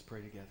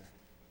pray together.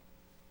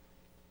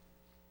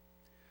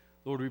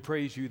 Lord, we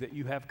praise you that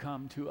you have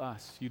come to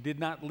us. You did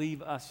not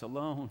leave us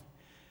alone.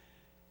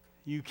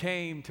 You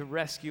came to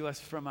rescue us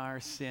from our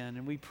sin.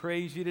 And we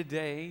praise you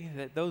today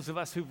that those of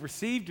us who've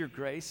received your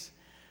grace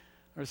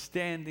are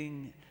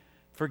standing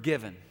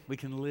forgiven. We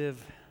can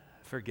live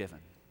forgiven.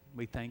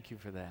 We thank you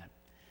for that.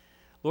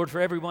 Lord,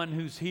 for everyone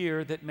who's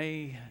here that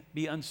may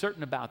be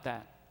uncertain about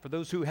that, for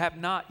those who have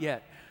not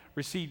yet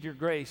received your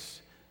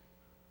grace,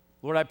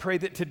 Lord, I pray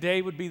that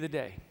today would be the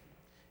day.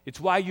 It's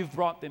why you've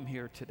brought them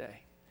here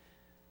today,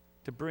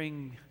 to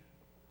bring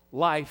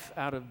life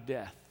out of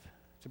death,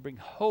 to bring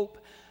hope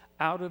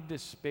out of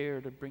despair,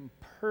 to bring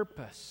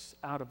purpose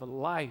out of a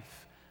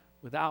life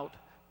without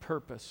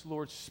purpose.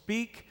 Lord,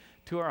 speak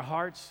to our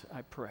hearts,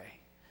 I pray.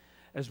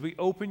 As we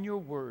open your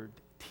word,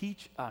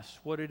 teach us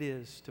what it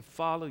is to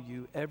follow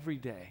you every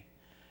day.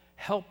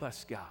 Help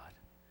us, God,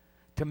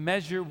 to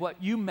measure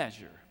what you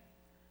measure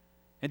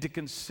and to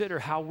consider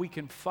how we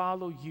can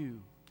follow you,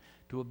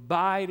 to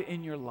abide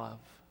in your love,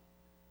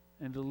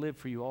 and to live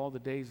for you all the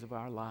days of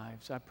our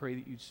lives. I pray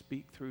that you'd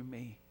speak through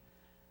me.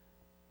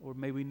 Or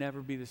may we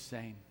never be the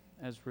same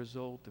as a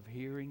result of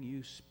hearing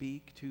you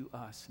speak to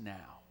us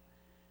now.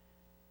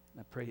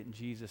 I pray it in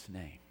Jesus'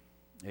 name.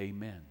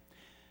 Amen.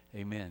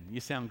 Amen. You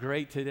sound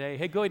great today.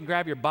 Hey, go ahead and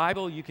grab your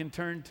Bible. You can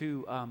turn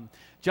to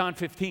John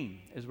 15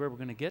 is where we're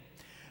going to get.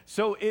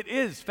 So it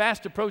is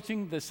fast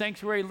approaching. The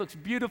sanctuary looks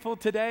beautiful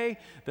today.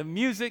 The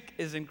music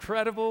is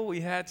incredible.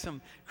 We had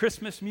some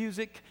Christmas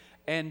music.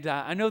 And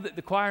I know that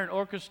the choir and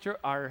orchestra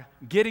are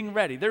getting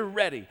ready. They're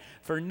ready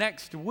for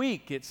next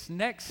week. It's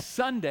next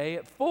Sunday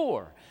at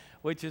 4,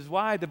 which is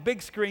why the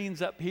big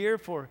screen's up here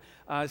for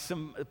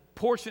some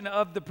portion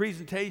of the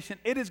presentation.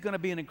 It is going to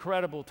be an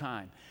incredible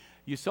time.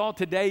 You saw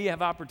today you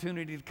have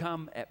opportunity to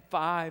come at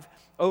 5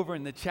 over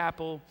in the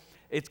chapel.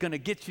 It's going to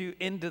get you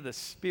into the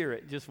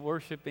spirit, just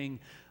worshiping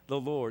the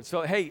Lord.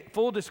 So, hey,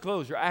 full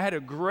disclosure, I had a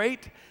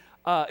great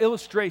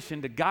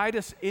illustration to guide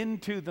us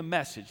into the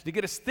message, to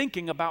get us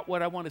thinking about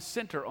what I want to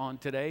center on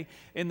today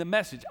in the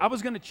message. I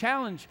was going to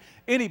challenge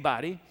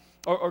anybody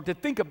or to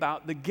think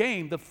about the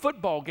game, the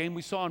football game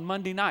we saw on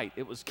Monday night.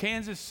 It was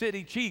Kansas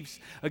City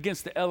Chiefs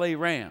against the LA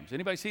Rams.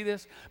 Anybody see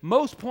this?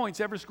 Most points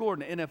ever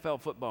scored in an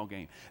NFL football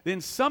game. Then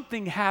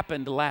something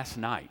happened last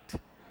night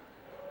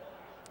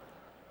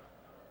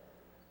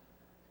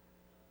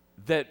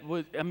that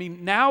was,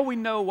 now we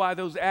know why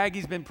those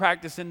Aggies been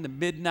practicing the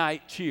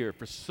midnight cheer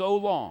for so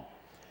long,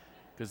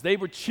 because they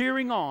were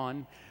cheering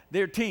on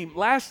their team.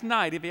 Last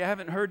night, if you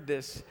haven't heard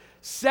this,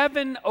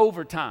 7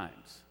 overtimes.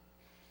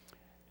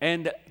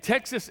 And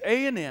Texas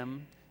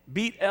A&M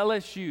beat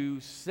LSU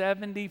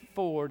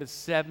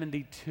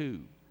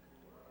 74-72.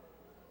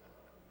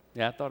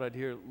 Yeah, I thought I'd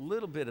hear a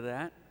little bit of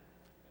that.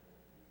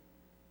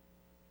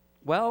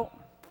 Well,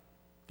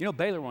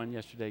 Baylor won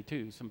yesterday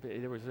too.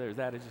 There was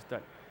that. I just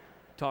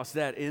toss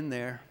that in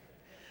there.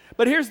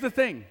 But here's the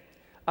thing.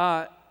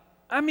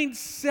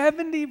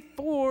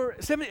 74.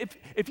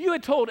 If you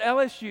had told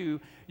LSU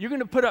you're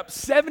going to put up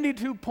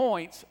 72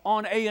 points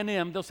on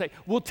A&M, they'll say,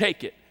 we'll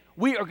take it.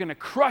 We are going to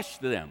crush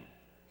them.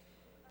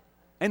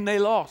 And they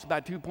lost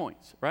by 2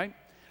 points, right?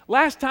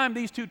 Last time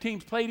these two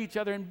teams played each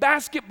other in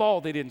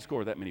basketball, they didn't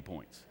score that many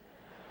points.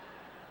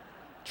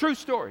 True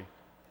story.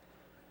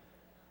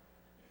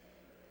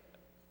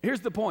 Here's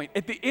the point.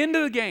 At the end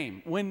of the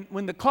game,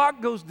 when the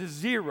clock goes to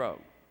 0,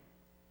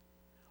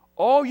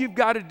 all you've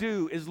got to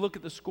do is look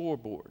at the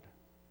scoreboard.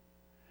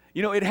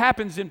 It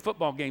happens in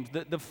football games.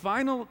 The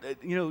final,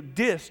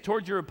 diss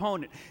towards your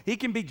opponent, he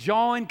can be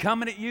jawing,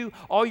 coming at you.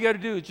 All you got to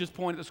do is just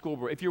point at the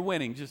scoreboard. If you're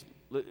winning, just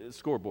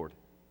scoreboard.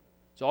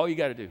 That's all you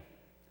got to do.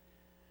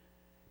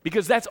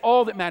 Because that's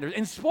all that matters.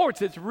 In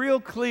sports, it's real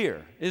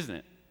clear, isn't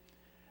it?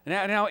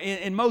 Now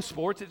in most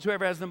sports, it's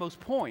whoever has the most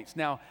points.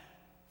 Now,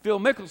 Phil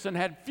Mickelson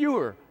had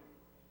fewer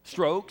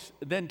strokes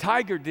than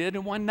Tiger did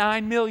and won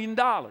 $9 million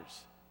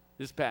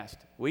this past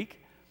week.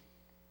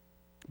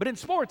 But in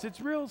sports, it's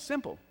real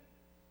simple.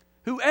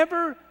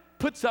 Whoever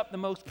puts up the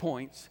most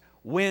points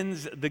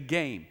wins the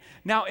game.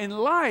 Now, in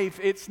life,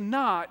 it's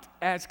not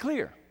as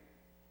clear.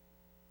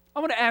 I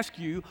want to ask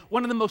you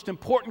one of the most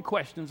important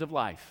questions of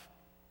life.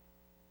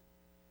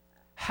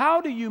 How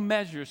do you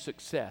measure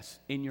success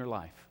in your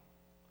life?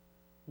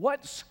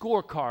 What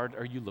scorecard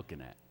are you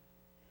looking at?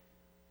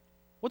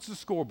 What's the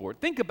scoreboard?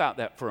 Think about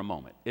that for a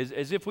moment.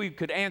 As if we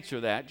could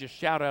answer that, just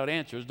shout out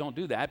answers, don't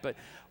do that. But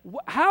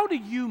how do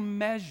you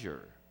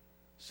measure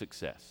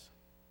success?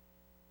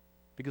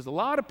 Because a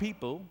lot of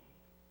people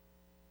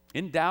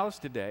in Dallas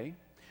today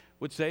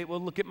would say,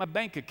 well, look at my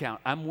bank account,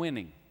 I'm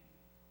winning.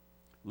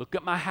 Look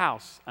at my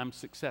house, I'm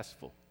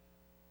successful.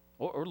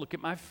 Or look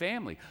at my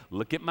family,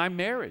 look at my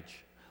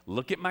marriage,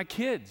 look at my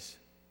kids,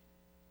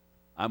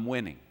 I'm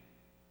winning,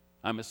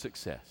 I'm a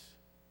success.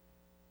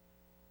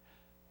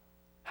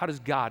 How does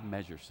God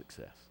measure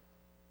success?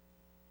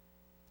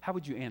 How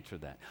would you answer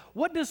that?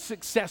 What does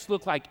success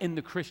look like in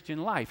the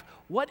Christian life?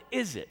 What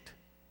is it?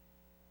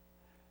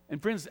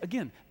 And friends,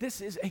 again,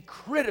 this is a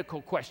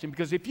critical question,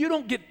 because if you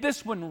don't get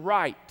this one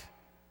right,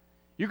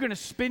 You're going to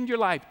spend your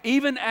life,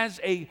 even as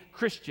a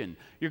Christian,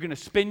 you're going to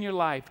spend your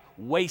life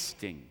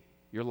wasting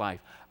your life.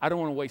 I don't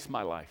want to waste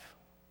my life.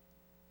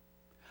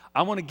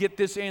 I want to get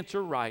this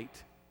answer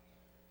right.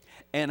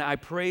 And I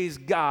praise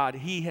God,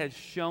 He has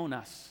shown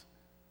us.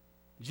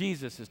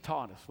 Jesus has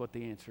taught us what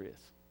the answer is.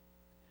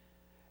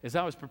 As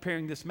I was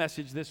preparing this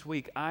message this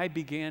week, I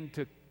began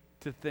to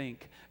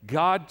think,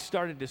 God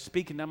started to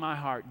speak into my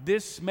heart.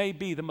 This may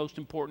be the most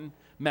important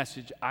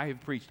message I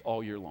have preached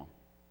all year long.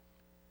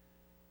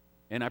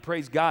 And I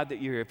praise God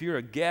that you're here. If you're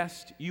a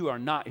guest, you are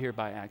not here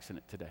by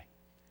accident today.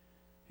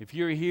 If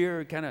you're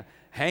here kind of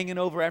hanging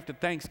over after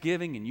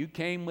Thanksgiving and you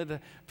came with a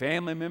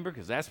family member,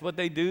 because that's what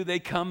they do, they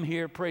come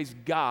here, praise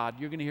God,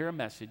 you're going to hear a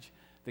message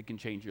that can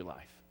change your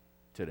life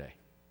today.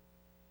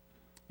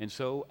 And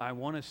so I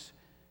want us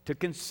to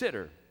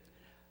consider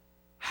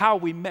how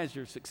we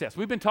measure success.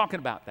 We've been talking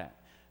about that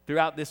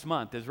throughout this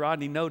month. As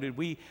Rodney noted,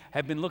 we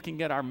have been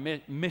looking at our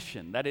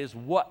mission. That is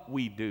what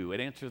we do. It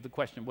answers the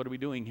question, what are we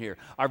doing here?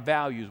 Our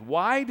values.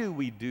 Why do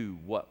we do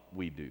what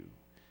we do?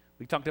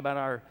 We talked about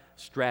our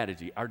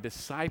strategy, our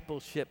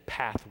discipleship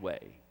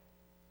pathway.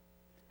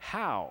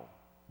 How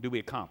do we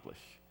accomplish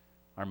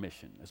our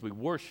mission as we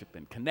worship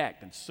and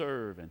connect and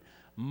serve and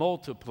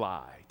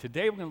multiply?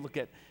 Today we're going to look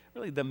at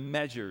really the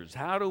measures.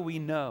 How do we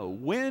know?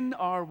 When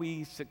are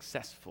we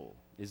successful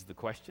is the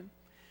question.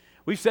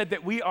 We've said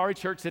that we are a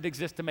church that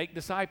exists to make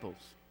disciples.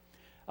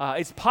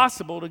 It's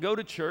possible to go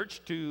to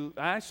church, to,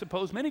 I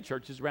suppose, many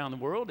churches around the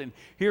world and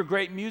hear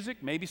great music,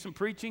 maybe some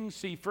preaching,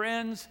 see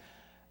friends,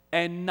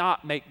 and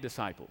not make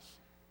disciples.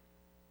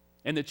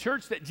 And the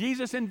church that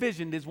Jesus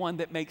envisioned is one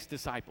that makes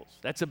disciples.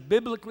 That's a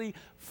biblically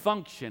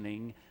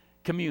functioning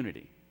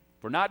community.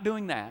 If we're not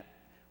doing that,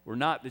 we're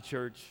not the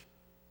church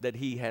that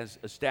He has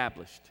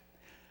established.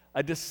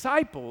 A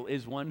disciple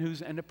is one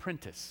who's an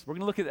apprentice. We're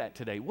going to look at that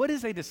today. What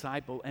is a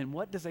disciple and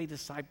what does a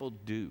disciple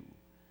do?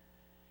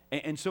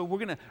 And so we're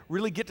going to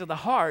really get to the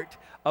heart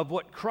of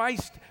what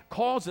Christ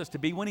calls us to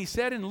be when He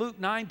said in Luke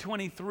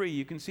 9:23,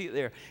 you can see it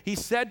there. He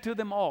said to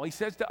them all, He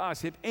says to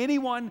us, if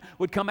anyone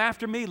would come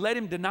after me, let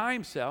him deny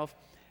himself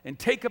and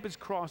take up his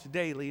cross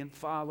daily and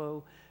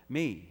follow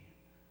me.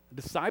 A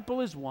disciple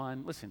is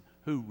one, listen,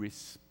 who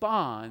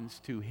responds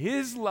to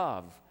His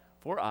love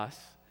for us,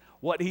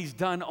 what He's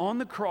done on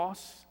the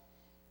cross,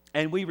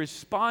 and we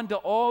respond to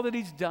all that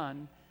He's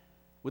done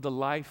with a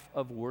life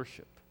of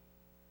worship.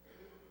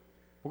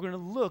 We're going to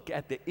look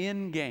at the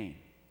end game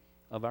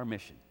of our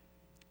mission.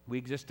 We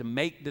exist to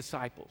make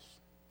disciples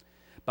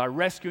by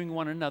rescuing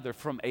one another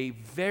from a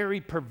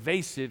very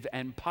pervasive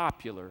and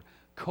popular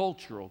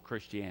cultural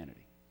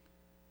Christianity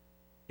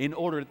in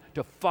order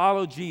to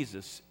follow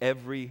Jesus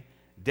every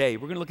day.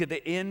 We're going to look at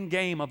the end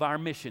game of our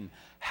mission,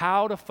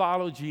 how to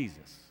follow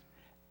Jesus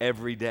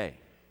every day.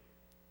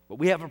 But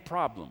we have a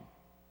problem.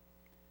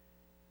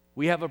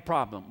 We have a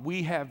problem.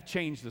 We have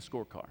changed the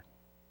scorecard.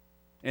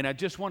 And I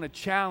just want to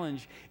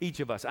challenge each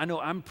of us. I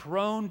know I'm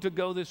prone to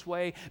go this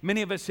way.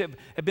 Many of us have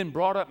been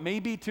brought up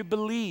maybe to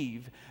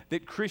believe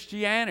that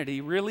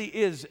Christianity really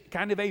is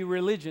kind of a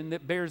religion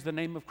that bears the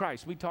name of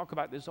Christ. We talk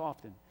about this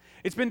often.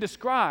 It's been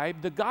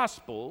described, the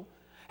gospel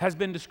has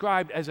been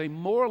described as a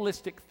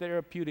moralistic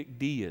therapeutic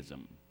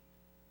deism,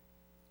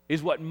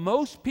 is what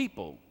most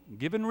people,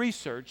 given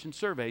research and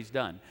surveys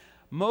done,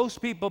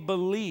 most people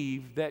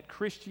believe that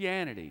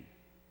Christianity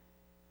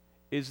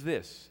is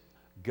this.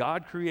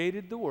 God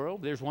created the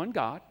world. There's one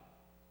God.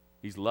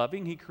 He's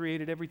loving. He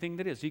created everything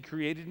that is. He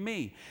created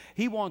me.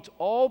 He wants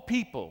all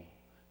people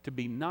to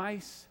be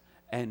nice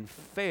and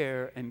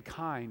fair and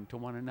kind to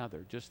one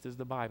another, just as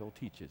the Bible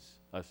teaches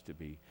us to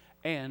be,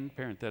 and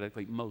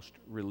parenthetically, most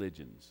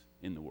religions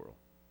in the world.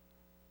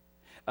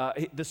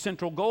 The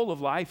central goal of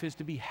life is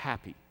to be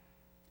happy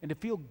and to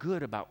feel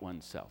good about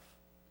oneself.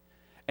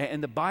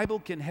 And the Bible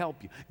can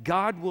help you.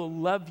 God will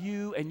love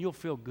you and you'll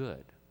feel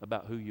good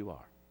about who you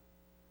are.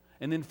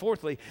 And then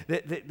fourthly,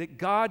 that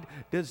God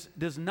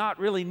does not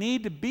really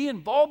need to be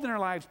involved in our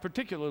lives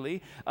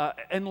particularly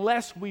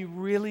unless we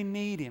really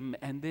need Him.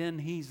 And then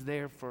He's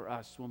there for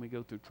us when we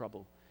go through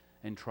trouble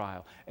and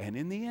trial. And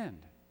in the end,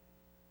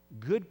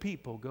 good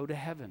people go to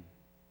heaven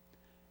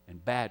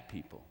and bad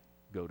people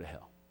go to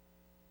hell.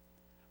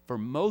 For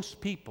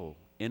most people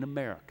in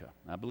America,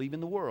 I believe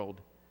in the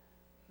world,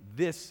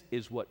 this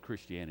is what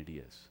Christianity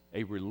is,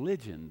 a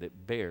religion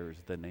that bears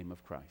the name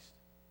of Christ.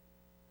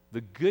 The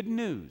good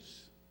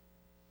news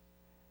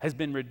has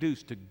been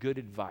reduced to good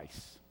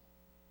advice.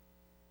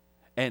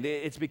 And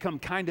it's become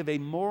kind of a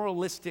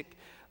moralistic,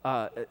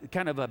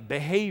 kind of a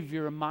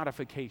behavior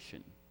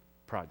modification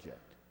project.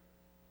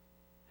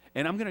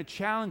 And I'm going to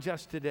challenge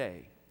us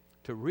today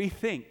to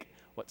rethink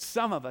what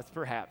some of us,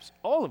 perhaps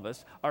all of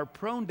us, are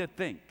prone to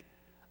think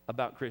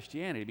about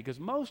Christianity, because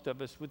most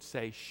of us would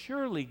say,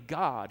 surely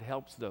God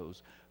helps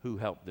those who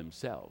help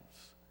themselves.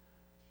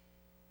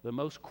 The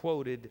most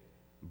quoted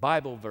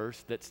Bible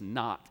verse that's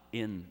not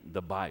in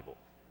the Bible.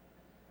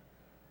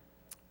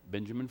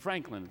 Benjamin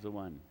Franklin is the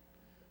one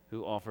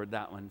who offered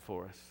that one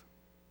for us.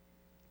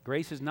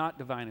 Grace is not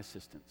divine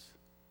assistance.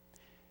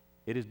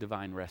 It is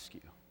divine rescue.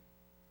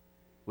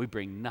 We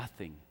bring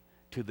nothing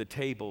to the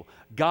table.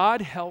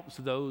 God helps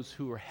those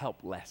who are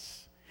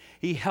helpless.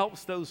 He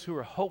helps those who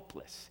are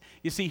hopeless.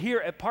 You see, here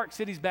at Park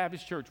Cities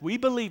Baptist Church, we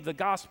believe the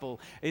gospel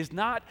is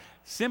not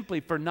simply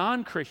for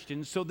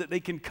non-Christians so that they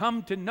can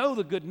come to know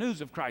the good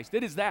news of Christ.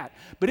 It is that.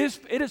 But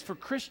it is for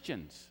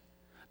Christians.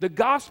 The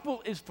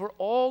gospel is for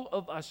all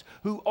of us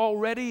who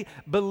already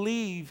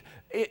believe.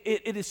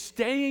 It is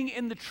staying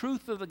in the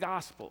truth of the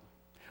gospel.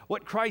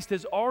 What Christ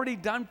has already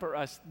done for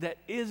us, that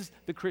is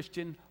the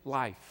Christian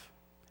life.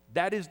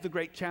 That is the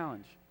great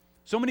challenge.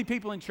 So many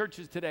people in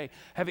churches today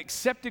have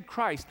accepted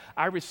Christ.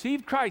 I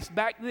received Christ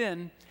back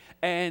then,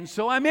 and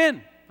so I'm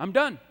in. I'm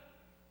done.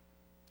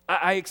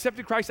 I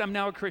accepted Christ. I'm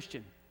now a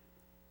Christian.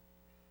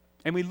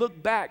 And we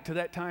look back to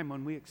that time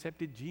when we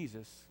accepted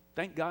Jesus.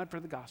 Thank God for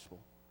the gospel.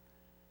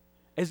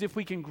 As if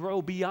we can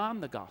grow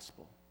beyond the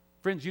gospel.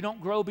 Friends, you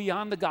don't grow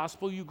beyond the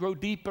gospel. You grow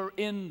deeper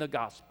in the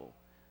gospel.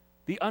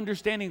 The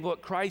understanding of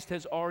what Christ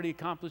has already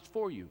accomplished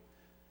for you.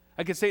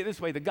 I could say it this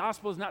way: the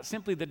gospel is not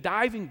simply the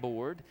diving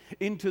board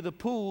into the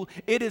pool,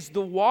 it is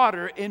the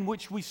water in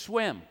which we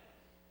swim.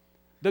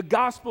 The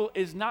gospel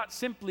is not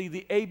simply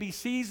the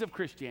ABCs of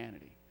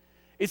Christianity,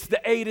 it's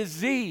the A to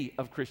Z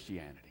of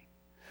Christianity.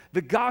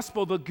 The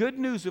gospel, the good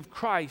news of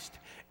Christ,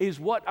 is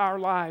what our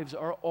lives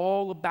are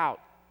all about,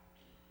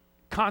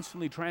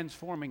 constantly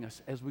transforming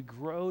us as we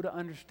grow to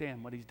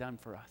understand what He's done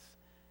for us.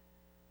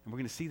 And we're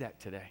going to see that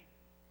today.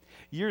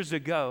 Years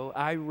ago,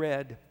 I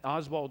read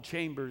Oswald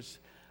Chambers'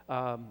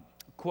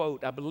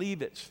 quote. I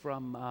believe it's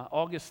from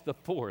August the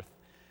 4th.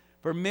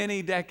 For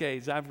many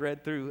decades, I've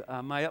read through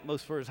My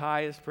Utmost for His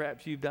Highest.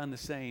 Perhaps you've done the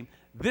same.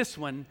 This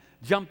one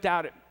jumped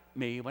out at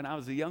me when I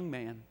was a young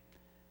man.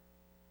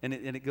 And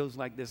it goes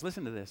like this.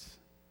 Listen to this.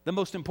 The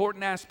most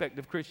important aspect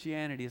of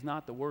Christianity is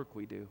not the work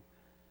we do,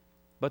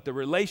 but the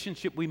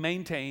relationship we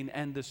maintain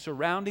and the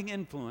surrounding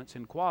influence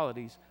and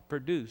qualities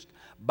produced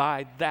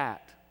by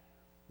that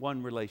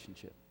one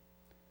relationship.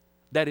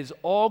 That is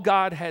all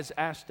God has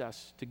asked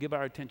us to give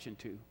our attention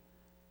to.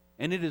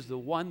 And it is the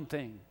one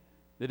thing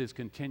that is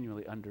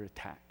continually under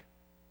attack.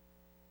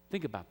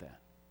 Think about that.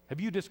 Have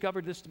you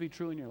discovered this to be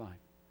true in your life?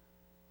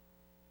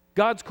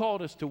 God's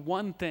called us to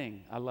one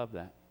thing. I love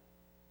that.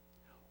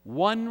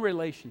 One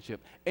relationship,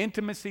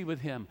 intimacy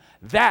with Him.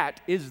 That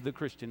is the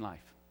Christian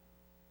life.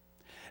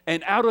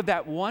 And out of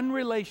that one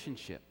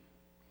relationship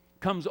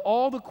comes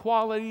all the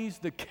qualities,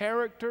 the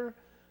character,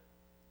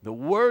 the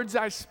words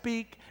I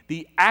speak,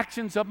 the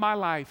actions of my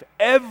life.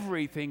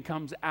 Everything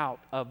comes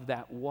out of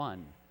that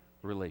one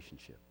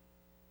relationship.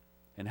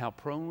 And how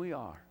prone we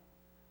are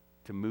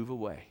to move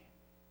away.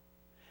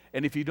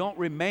 And if you don't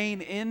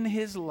remain in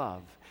His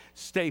love,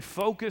 stay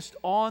focused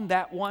on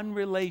that one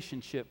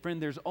relationship,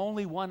 friend, there's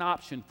only one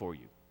option for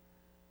you.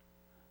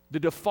 The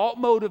default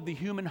mode of the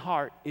human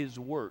heart is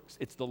works.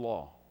 It's the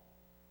law.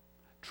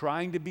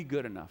 Trying to be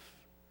good enough.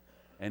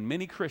 And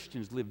many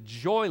Christians live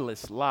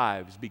joyless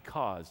lives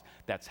because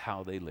that's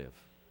how they live.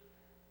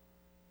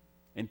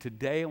 And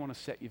today I want to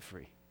set you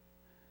free.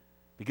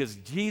 Because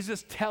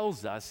Jesus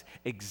tells us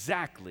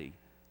exactly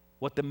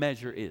what the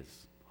measure is,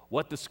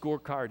 what the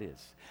scorecard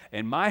is.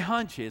 And my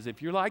hunch is,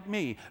 if you're like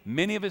me,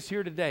 many of us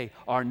here today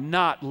are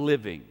not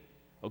living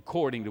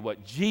according to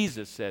what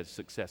Jesus says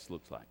success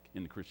looks like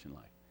in the Christian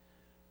life.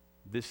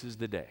 This is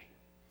the day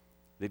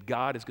that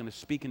God is going to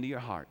speak into your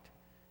heart.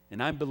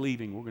 And I'm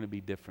believing we're going to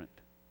be different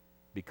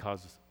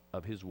because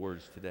of His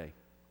words today.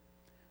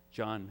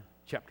 John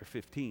chapter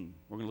 15.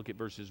 We're going to look at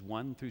verses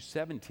 1 through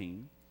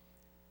 17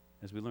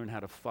 as we learn how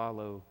to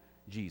follow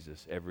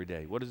Jesus every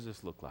day. What does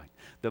this look like?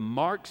 The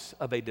marks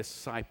of a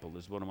disciple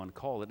is what I want to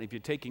call it. And if you're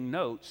taking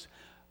notes,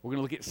 we're going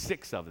to look at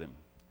 6 of them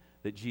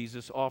that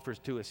Jesus offers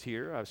to us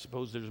here. I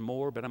suppose there's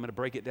more, but I'm going to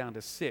break it down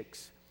to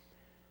 6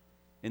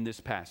 in this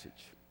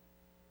passage.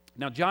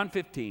 Now, John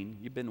 15,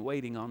 you've been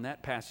waiting on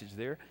that passage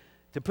there.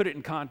 To put it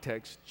in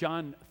context,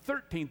 John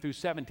 13 through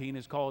 17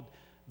 is called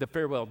the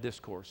farewell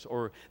discourse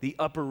or the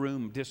upper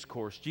room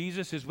discourse.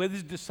 Jesus is with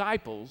His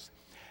disciples,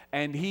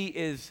 and He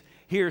is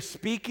here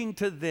speaking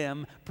to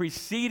them,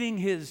 preceding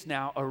His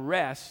now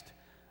arrest,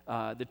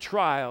 the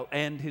trial,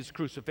 and His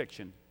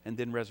crucifixion, and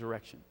then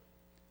resurrection.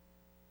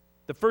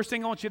 The first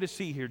thing I want you to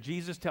see here,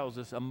 Jesus tells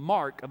us a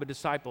mark of a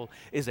disciple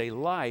is a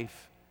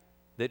life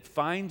that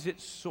finds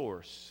its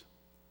source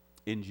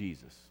in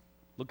Jesus.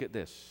 Look at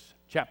this.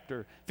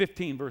 Chapter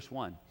 15, verse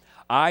 1.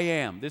 I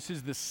am. This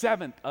is the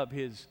 7th of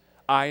His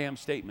I am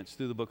statements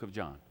through the book of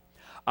John.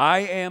 I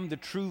am the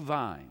true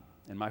vine,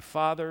 and my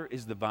Father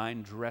is the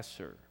vine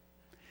dresser.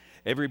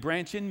 Every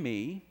branch in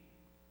me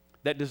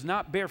that does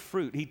not bear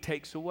fruit, He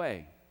takes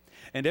away.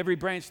 And every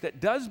branch that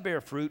does bear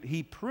fruit,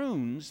 He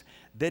prunes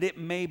that it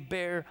may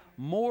bear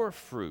more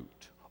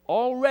fruit.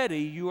 Already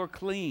you are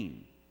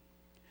clean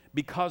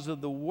because of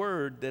the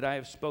word that I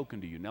have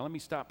spoken to you. Now let me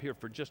stop here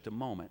for just a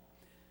moment,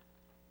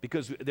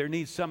 because there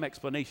needs some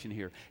explanation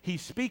here.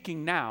 He's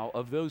speaking now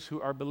of those who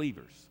are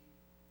believers.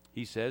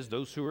 He says,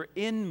 those who are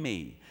in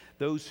me,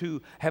 those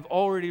who have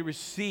already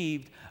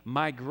received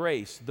my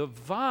grace. The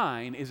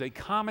vine is a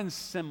common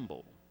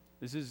symbol.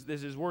 This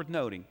is worth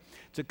noting.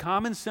 It's a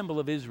common symbol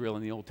of Israel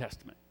in the Old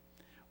Testament.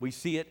 We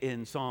see it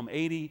in Psalm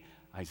 80,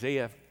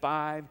 Isaiah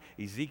 5,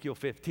 Ezekiel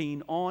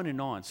 15, on and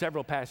on,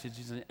 several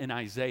passages in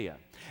Isaiah.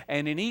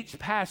 And in each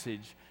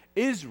passage,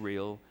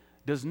 Israel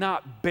does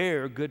not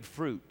bear good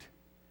fruit,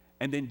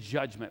 and then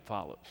judgment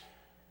follows.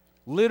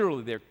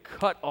 Literally, they're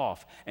cut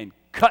off and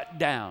cut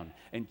down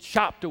and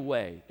chopped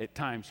away at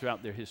times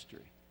throughout their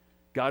history.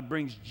 God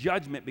brings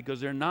judgment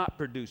because they're not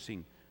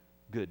producing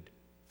good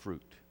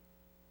fruit.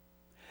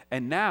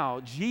 And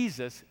now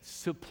Jesus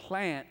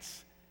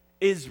supplants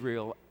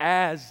Israel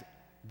as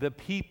the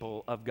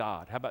people of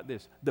God. How about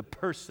this? The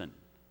person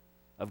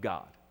of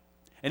God.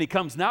 And he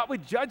comes not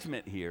with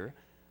judgment here,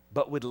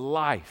 but with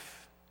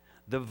life.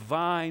 The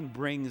vine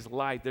brings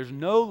life. There's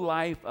no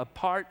life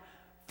apart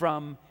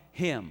from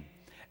him.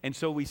 And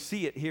so we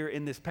see it here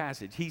in this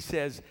passage. He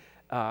says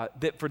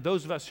that for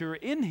those of us who are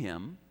in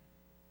him,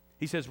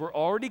 he says we're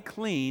already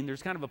clean.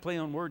 There's kind of a play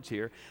on words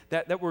here.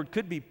 That word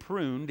could be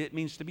pruned. It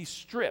means to be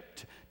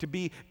stripped, to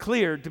be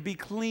cleared, to be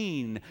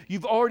clean.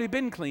 You've already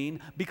been clean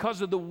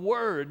because of the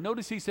word.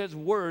 Notice he says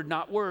word,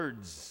 not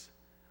words.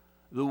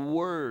 The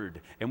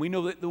word. And we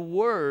know that the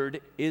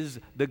word is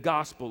the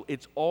gospel.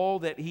 It's all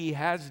that he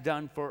has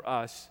done for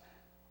us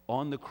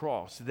on the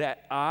cross.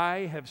 That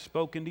I have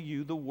spoken to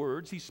you the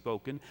words he's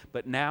spoken,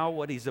 but now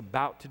what he's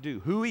about to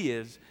do, who he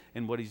is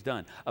and what he's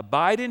done.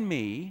 Abide in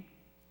me,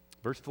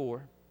 verse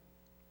 4.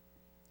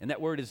 And that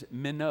word is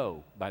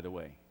meno, by the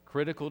way.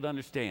 Critical to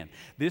understand.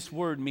 This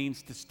word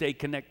means to stay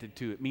connected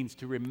to. It means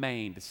to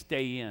remain, to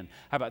stay in.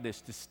 How about this?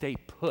 To stay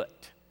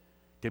put,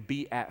 to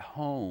be at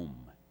home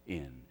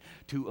in,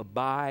 to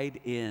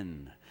abide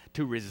in,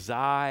 to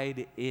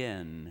reside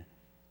in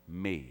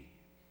me.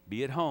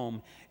 Be at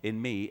home in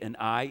me and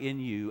I in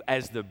you,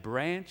 as the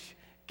branch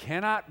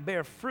cannot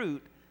bear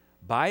fruit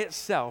by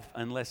itself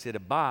unless it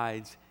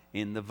abides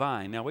in the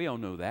vine. Now, we all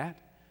know that.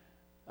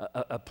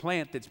 A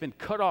plant that's been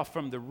cut off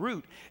from the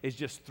root is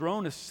just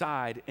thrown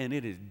aside, and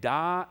it is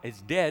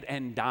dead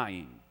and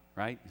dying,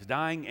 right? It's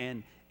dying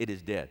and it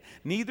is dead.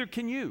 Neither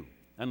can you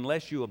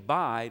unless you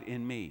abide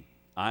in me.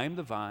 I am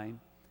the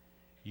vine,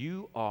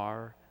 you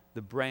are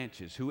the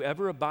branches.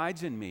 Whoever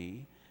abides in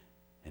me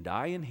and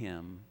I in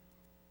him,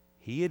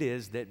 he it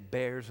is that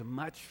bears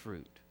much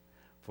fruit.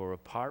 For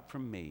apart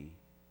from me,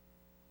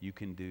 you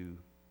can do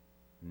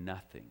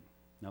nothing.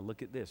 Now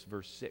look at this,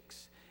 verse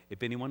 6.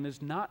 If anyone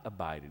does not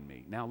abide in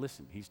me. Now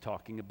listen, he's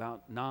talking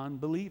about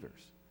non-believers.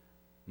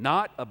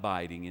 Not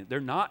abiding in, they're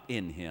not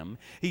in him.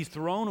 He's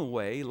thrown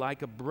away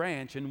like a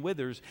branch and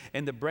withers,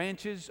 and the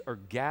branches are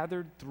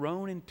gathered,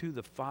 thrown into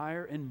the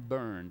fire and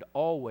burned.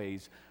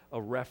 Always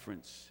a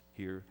reference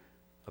here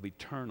of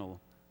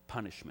eternal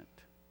punishment.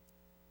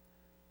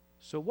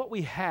 So what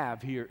we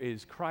have here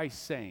is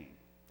Christ saying,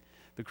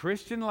 the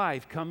Christian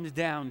life comes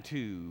down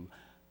to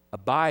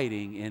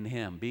abiding in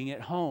him, being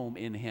at home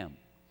in him.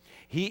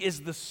 He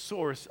is the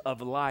source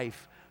of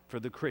life for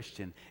the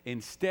Christian.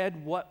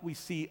 Instead, what we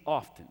see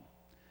often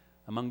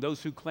among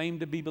those who claim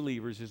to be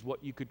believers is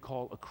what you could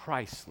call a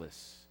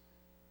Christless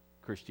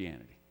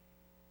Christianity.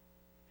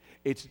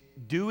 It's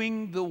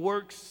doing the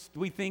works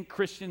we think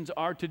Christians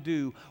are to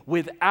do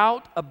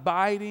without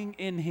abiding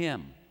in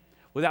him,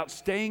 without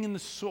staying in the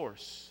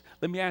source.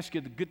 Let me ask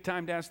you the good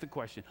time to ask the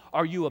question,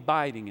 are you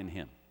abiding in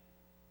him?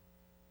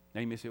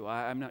 Now you may say, well,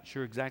 I'm not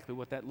sure exactly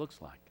what that looks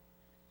like.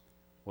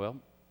 Well,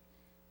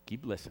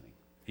 keep listening.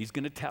 He's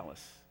going to tell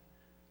us.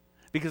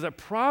 Because a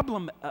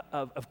problem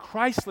of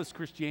Christless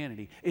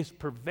Christianity is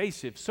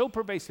pervasive, so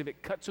pervasive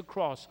it cuts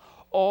across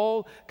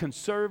all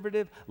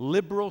conservative,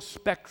 liberal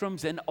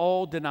spectrums and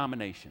all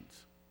denominations.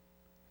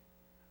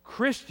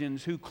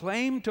 Christians who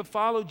claim to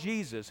follow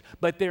Jesus,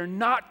 but they're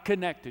not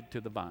connected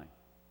to the vine.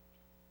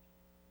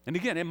 And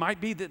again, it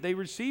might be that they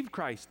received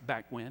Christ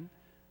back when,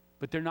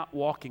 but they're not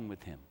walking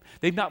with him.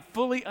 They've not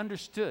fully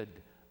understood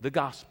the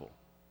gospel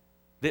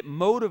that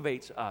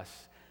motivates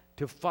us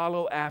to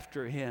follow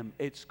after him.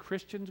 It's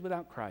Christians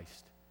without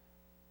Christ.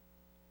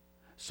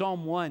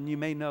 Psalm 1, you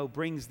may know,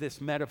 brings this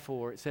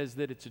metaphor. It says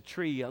that it's a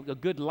tree, a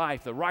good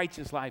life, the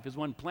righteous life is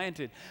one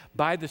planted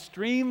by the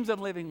streams of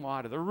living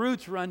water. The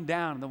roots run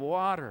down, and the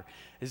water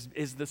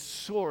is the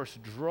source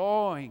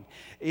drawing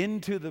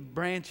into the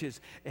branches,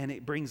 and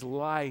it brings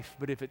life.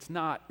 But if it's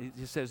not, it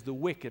just says the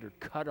wicked are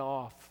cut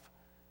off,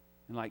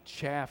 and like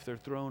chaff, they're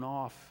thrown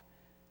off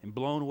and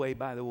blown away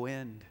by the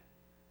wind.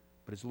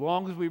 But as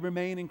long as we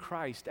remain in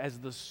Christ as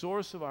the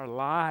source of our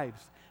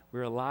lives,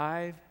 we're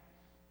alive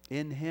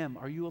in him.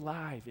 Are you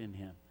alive in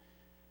him?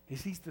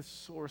 Is he the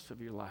source of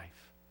your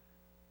life?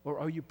 Or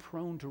are you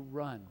prone to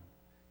run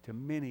to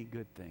many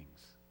good things,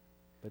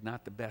 but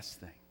not the best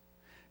thing?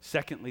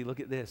 Secondly, look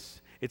at this.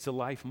 It's a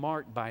life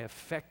marked by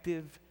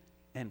effective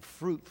and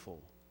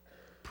fruitful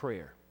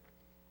prayer.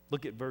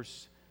 Look at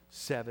verse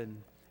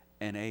 7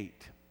 and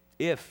 8.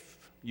 If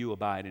you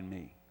abide in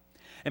me,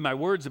 and my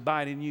words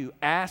abide in you,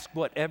 ask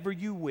whatever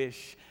you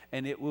wish,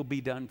 and it will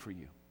be done for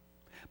you.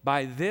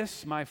 By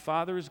this my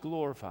Father is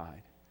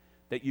glorified,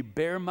 that you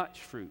bear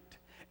much fruit,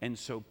 and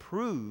so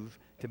prove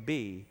to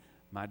be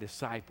my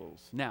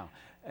disciples. Now,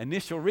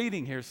 initial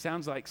reading here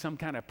sounds like some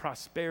kind of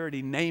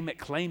prosperity, name it,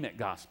 claim it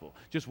gospel.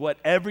 Just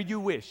whatever you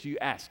wish, you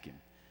ask him.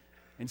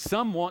 And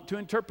some want to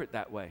interpret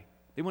that way.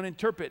 They want to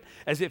interpret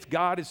as if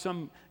God is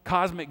some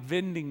cosmic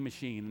vending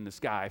machine in the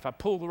sky. If I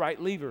pull the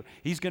right lever,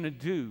 he's going to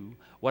do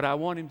what I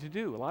want him to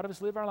do. A lot of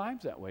us live our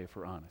lives that way, if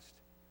we're honest.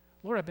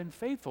 Lord, I've been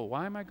faithful.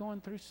 Why am I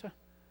going through so?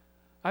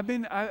 I've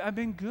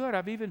been good.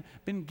 I've even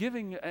been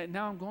giving, and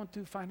now I'm going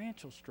through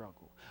financial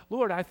struggle.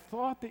 Lord, I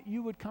thought that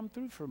you would come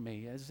through for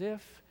me, as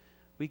if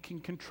we can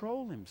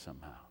control him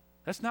somehow.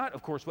 That's not,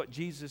 of course, what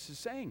Jesus is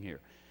saying here.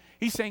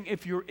 He's saying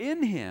if you're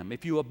in him,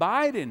 if you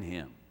abide in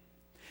him,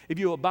 if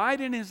you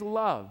abide in his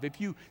love, if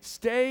you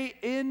stay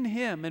in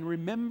him and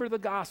remember the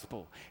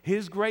gospel,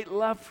 his great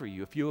love for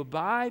you, if you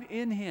abide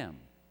in him,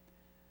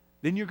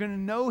 then you're going to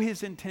know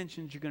his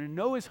intentions, you're going to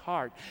know his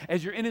heart.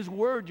 As you're in his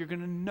word, you're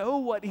going to know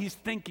what he's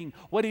thinking,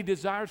 what he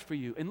desires for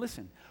you. And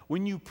listen,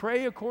 when you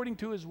pray according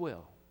to his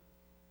will,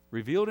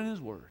 revealed in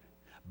his word,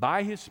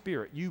 by his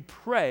Spirit, you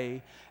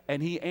pray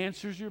and he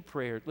answers your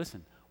prayer,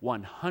 listen,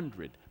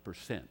 100%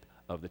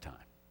 of the time.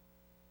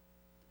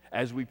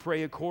 As we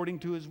pray according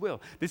to his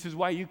will. This is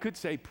why you could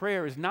say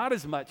prayer is not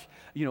as much,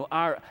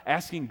 our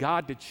asking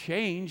God to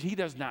change. He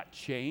does not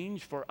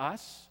change for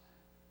us.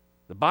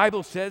 The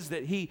Bible says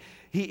that he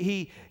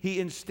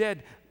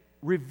instead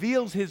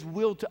reveals his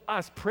will to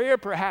us. Prayer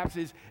perhaps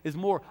is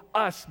more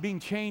us being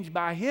changed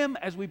by him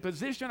as we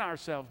position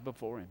ourselves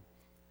before him.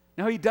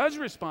 Now he does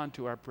respond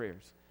to our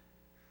prayers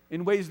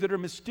in ways that are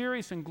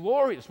mysterious and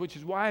glorious, which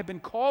is why I've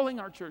been calling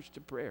our church to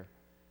prayer.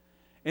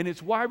 And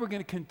it's why we're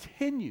going to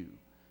continue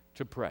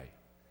to pray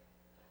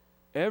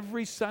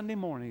every Sunday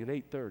morning at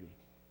 8:30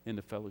 in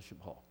the fellowship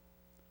hall.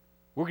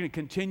 We're going to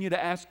continue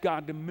to ask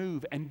God to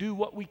move and do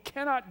what we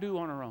cannot do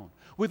on our own.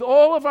 With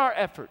all of our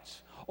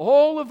efforts,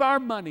 all of our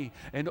money,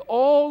 and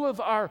all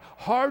of our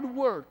hard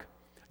work,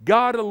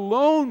 God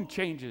alone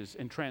changes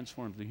and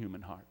transforms the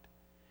human heart.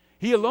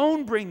 He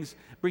alone brings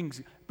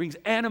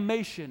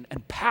animation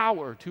and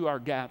power to our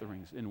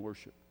gatherings in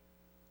worship.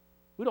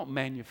 We don't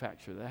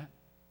manufacture that.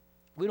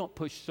 We don't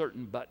push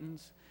certain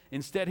buttons.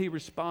 Instead, he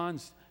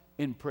responds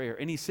in prayer.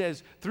 And he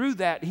says, through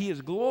that, he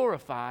is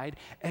glorified,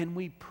 and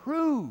we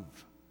prove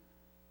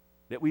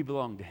that we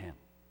belong to him.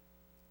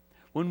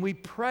 When we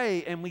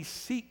pray and we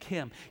seek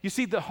him. You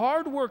see, the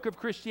hard work of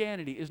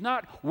Christianity is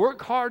not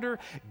work harder,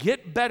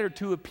 get better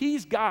to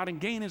appease God and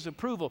gain his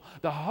approval.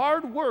 The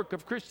hard work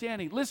of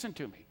Christianity, listen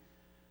to me,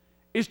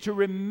 is to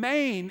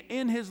remain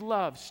in his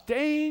love,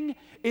 staying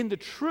in the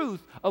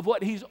truth of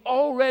what he's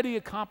already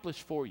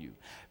accomplished for you.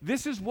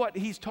 This is what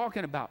he's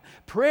talking about.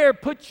 Prayer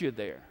puts you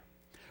there.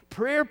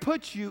 Prayer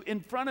puts you in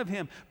front of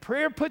him.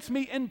 Prayer puts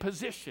me in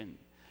position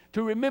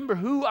to remember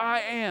who I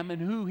am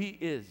and who he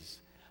is.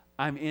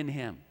 I'm in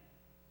him.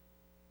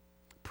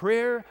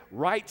 Prayer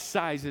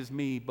right-sizes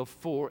me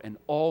before an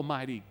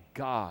almighty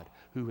God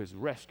who has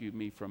rescued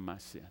me from my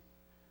sin.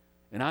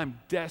 And I'm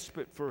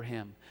desperate for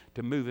him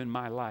to move in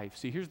my life.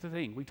 See, here's the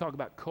thing. We talk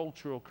about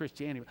cultural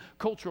Christianity.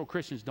 Cultural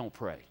Christians don't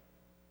pray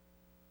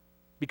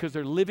because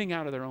they're living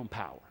out of their own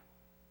power,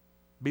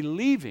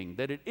 believing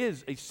that it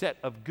is a set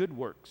of good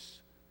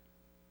works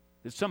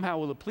that somehow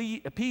will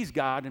appease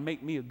God and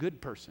make me a good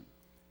person.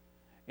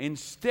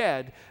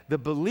 Instead, the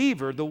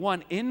believer, the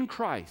one in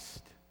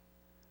Christ,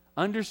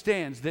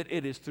 understands that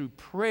it is through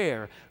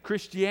prayer.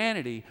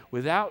 Christianity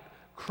without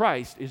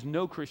Christ is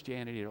no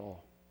Christianity at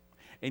all.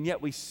 And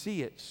yet we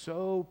see it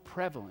so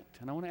prevalent.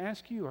 And I want to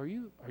ask you, are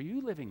you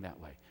living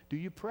that way? Do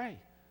you pray?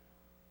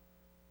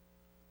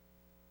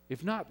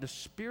 If not, the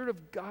Spirit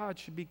of God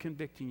should be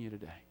convicting you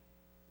today.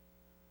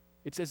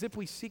 It's as if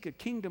we seek a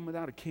kingdom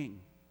without a king,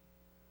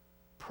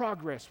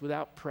 progress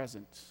without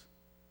presence.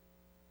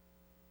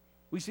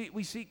 We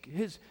seek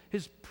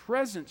his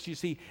presence, you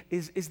see,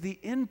 is the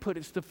input,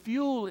 it's the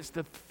fuel, it's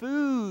the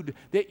food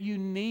that you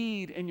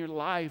need in your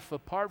life.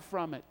 Apart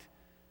from it,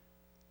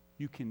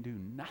 you can do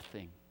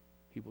nothing,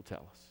 he will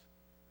tell us,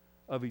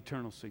 of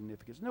eternal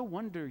significance. No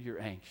wonder you're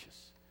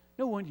anxious.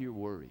 No wonder you're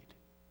worried.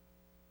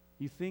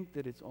 You think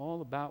that it's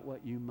all about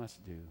what you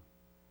must do.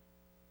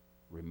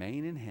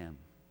 Remain in him.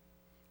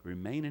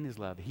 Remain in his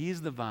love. He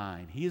is the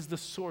vine. He is the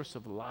source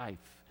of life.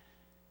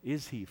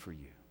 Is he for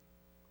you?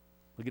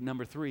 Look at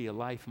number 3, a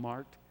life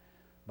marked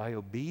by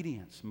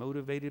obedience,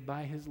 motivated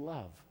by his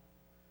love.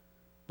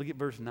 Look at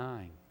verse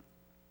 9.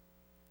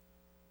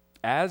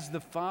 As the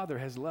Father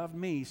has loved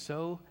me,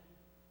 so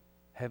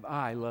have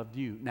I loved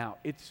you. Now,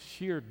 it's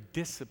sheer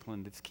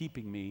discipline that's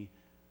keeping me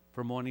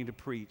from wanting to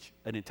preach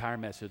an entire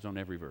message on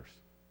every verse.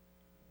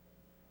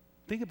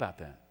 Think about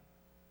that.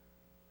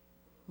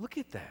 Look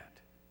at that.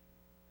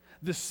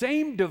 The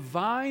same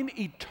divine,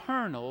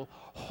 eternal,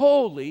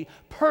 holy,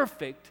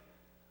 perfect,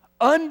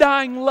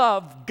 undying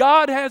love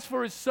God has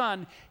for his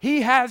Son,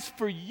 he has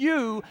for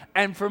you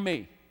and for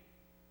me.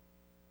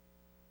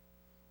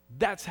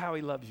 That's how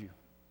he loves you.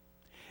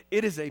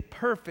 It is a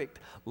perfect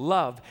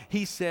love.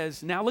 He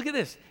says, now look at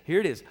this. Here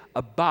it is.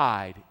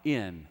 Abide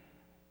in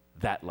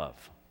that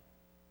love.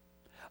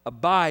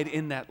 Abide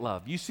in that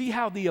love. You see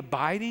how the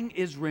abiding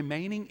is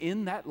remaining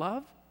in that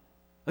love?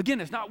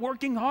 Again, it's not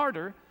working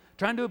harder,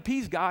 trying to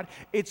appease God.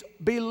 It's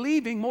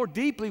believing more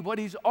deeply what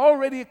He's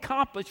already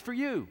accomplished for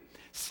you.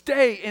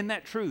 Stay in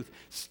that truth.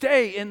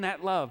 Stay in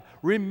that love.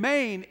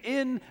 Remain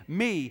in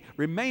me.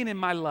 Remain in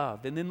my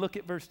love. And then look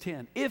at verse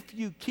 10. If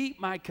you keep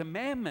my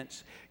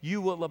commandments,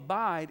 you will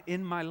abide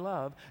in my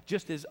love,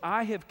 just as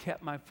I have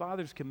kept my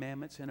Father's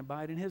commandments and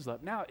abide in his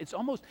love. Now,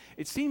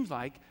 it seems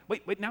like,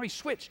 wait, now he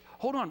switched.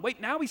 Hold on,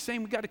 wait, now he's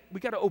saying we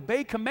got to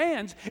obey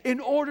commands in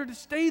order to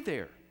stay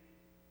there.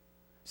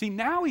 See,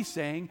 now he's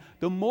saying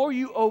the more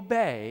you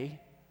obey,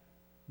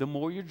 the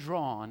more you're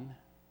drawn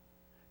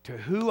to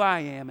who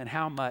I am and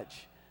how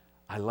much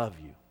I love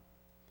you.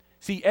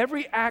 See,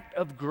 every act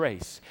of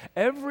grace,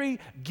 every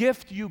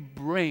gift you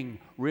bring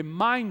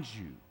reminds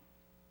you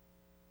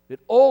that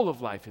all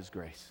of life is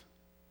grace.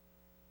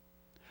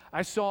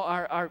 I saw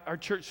our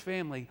church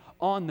family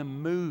on the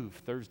move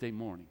Thursday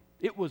morning.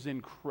 It was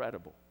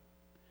incredible.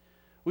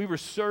 We were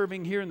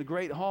serving here in the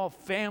Great Hall,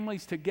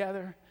 families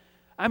together.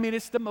 I mean,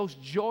 it's the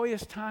most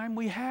joyous time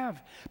we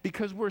have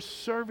because we're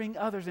serving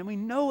others and we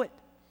know it.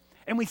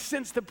 And we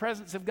sense the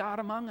presence of God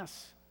among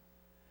us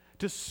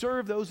to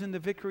serve those in the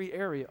Vickery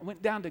area. I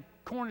went down to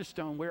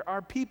Cornerstone where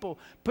our people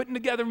putting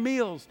together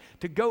meals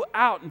to go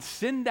out and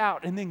send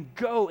out and then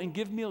go and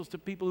give meals to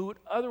people who would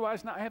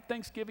otherwise not have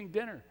Thanksgiving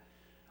dinner.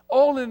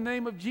 All in the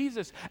name of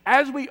Jesus.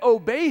 As we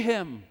obey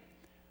Him,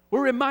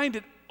 we're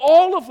reminded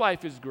all of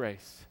life is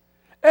grace.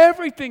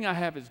 Everything I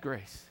have is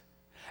grace.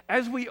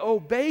 As we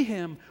obey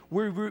Him,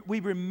 we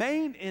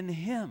remain in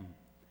Him.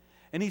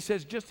 And He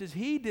says, just as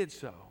He did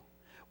so,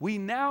 we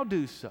now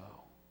do so.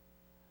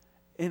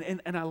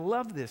 And I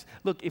love this.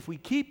 Look, if we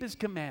keep His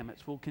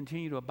commandments, we'll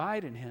continue to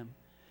abide in Him.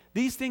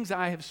 These things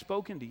I have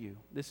spoken to you.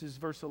 This is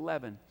verse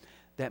 11.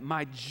 That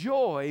my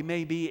joy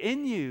may be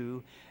in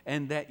you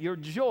and that your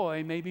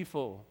joy may be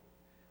full.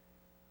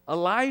 A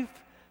life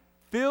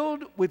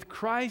filled with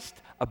Christ,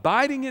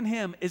 abiding in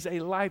Him, is a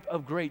life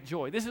of great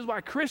joy. This is why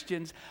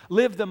Christians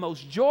live the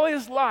most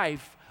joyous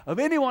life of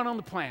anyone on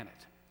the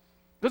planet.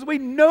 Because we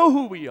know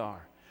who we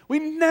are. We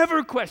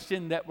never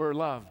question that we're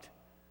loved.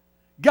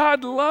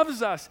 God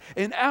loves us,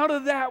 and out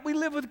of that we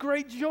live with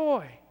great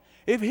joy.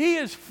 If He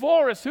is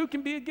for us, who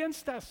can be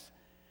against us?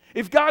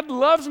 If God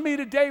loves me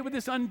today with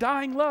this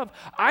undying love,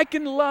 I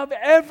can love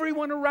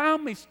everyone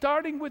around me,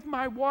 starting with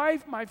my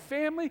wife, my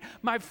family,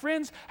 my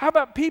friends. How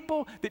about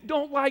people that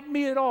don't like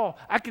me at all?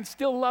 I can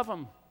still love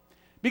them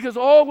because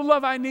all the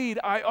love I need,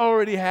 I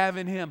already have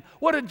in Him.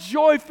 What a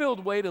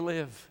joy-filled way to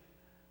live.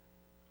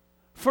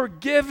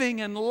 Forgiving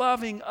and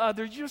loving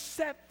others, you're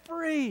set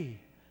free.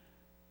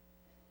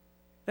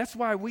 That's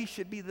why we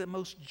should be the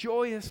most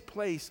joyous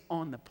place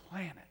on the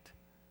planet.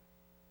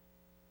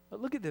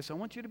 But look at this. I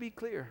want you to be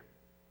clear.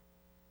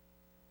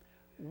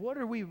 What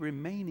are we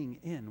remaining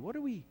in? What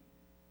are we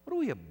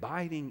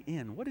abiding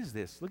in? What is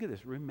this? Look at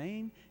this.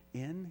 Remain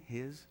in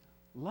His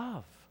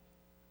love.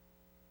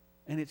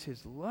 And it's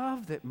His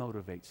love that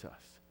motivates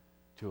us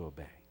to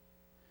obey.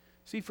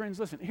 See, friends,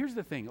 listen, here's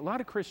the thing. A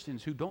lot of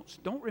Christians who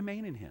don't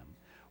remain in Him,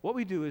 what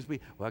we do is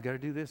I got to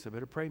do this. I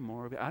better pray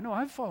more. I know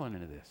I've fallen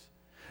into this.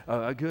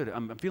 Good.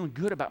 I'm feeling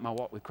good about my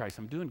walk with Christ.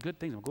 I'm doing good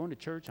things. I'm going to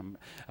church. I'm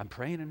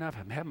praying enough.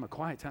 I'm having my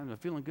quiet time. I'm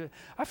feeling good.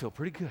 I feel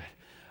pretty good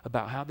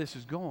about how this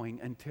is going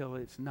until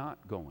it's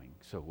not going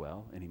so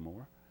well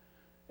anymore.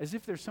 As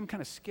if there's some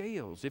kind of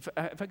scales. If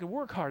I could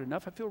work hard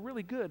enough, I feel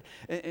really good.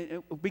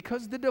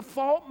 Because the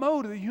default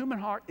mode of the human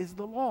heart is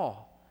the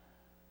law.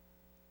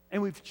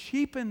 And we've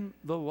cheapened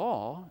the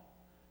law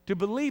to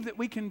believe that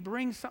we can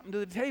bring something to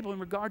the table in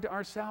regard to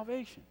our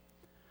salvation.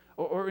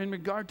 Or in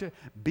regard to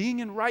being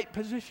in right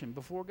position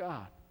before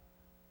God.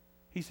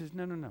 He says,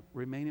 no.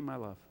 Remain in my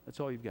love. That's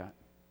all you've got.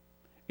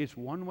 It's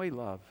one-way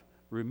love.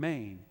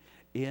 Remain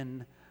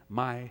in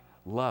my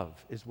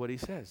love is what He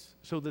says.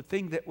 So the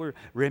thing that we're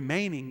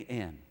remaining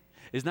in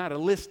is not a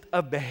list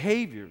of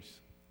behaviors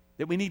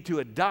that we need to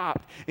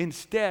adopt.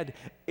 Instead,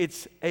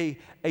 it's a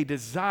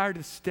desire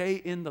to stay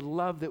in the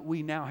love that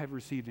we now have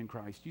received in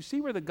Christ. You see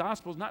where the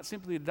gospel is not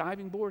simply a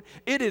diving board?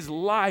 It is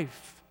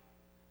life.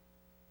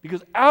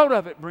 Because out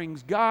of it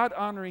brings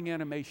God-honoring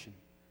animation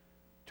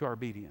to our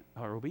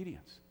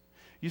obedience.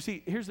 You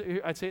see,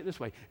 I'd say it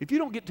this way. If you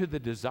don't get to the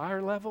desire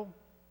level,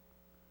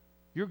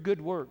 your good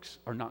works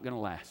are not going to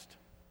last.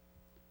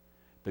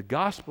 The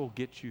gospel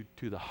gets you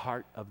to the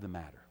heart of the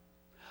matter.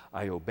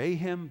 I obey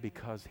Him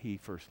because He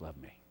first loved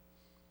me.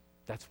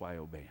 That's why I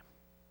obey Him.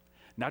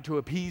 Not to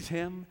appease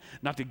Him,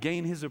 not to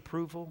gain His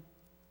approval.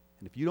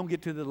 And if you don't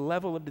get to the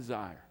level of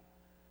desire,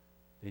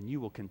 then you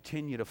will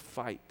continue to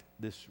fight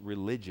this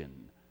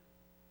religion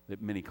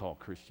that many call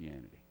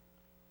Christianity.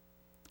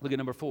 Look at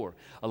number 4.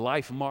 A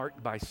life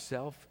marked by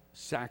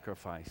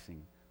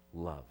self-sacrificing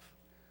love.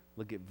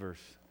 Look at verse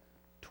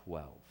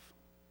 12.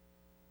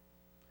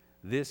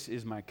 This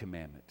is my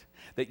commandment,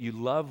 that you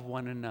love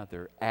one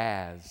another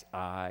as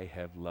I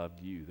have loved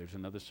you. There's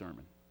another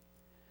sermon.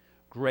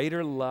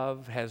 Greater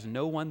love has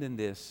no one than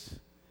this,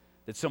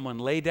 that someone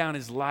lay down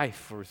his life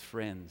for his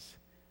friends.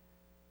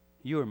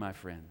 You are my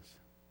friends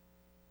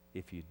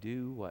if you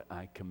do what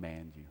I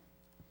command you.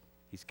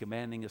 He's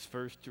commanding us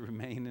first to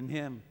remain in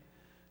Him,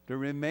 to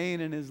remain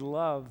in His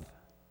love.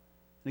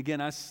 And again,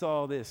 I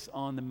saw this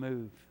on the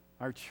move.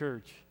 Our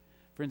church.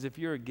 Friends, if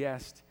you're a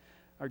guest,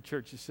 our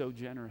church is so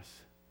generous.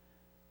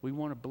 We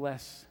want to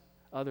bless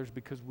others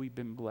because we've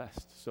been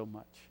blessed so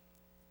much.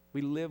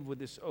 We live with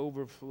this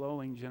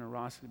overflowing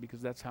generosity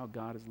because that's how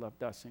God has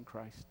loved us in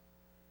Christ.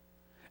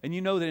 And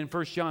you know that in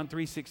 1 John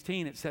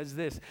 3:16 it says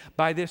this,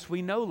 by this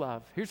we know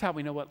love. Here's how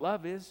we know what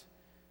love is.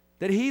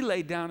 That He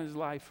laid down His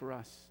life for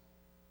us.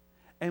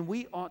 And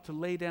we ought to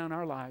lay down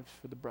our lives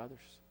for the brothers.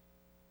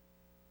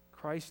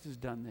 Christ has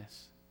done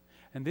this.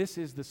 And this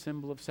is the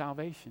symbol of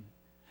salvation.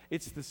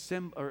 It's the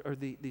symbol, or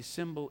the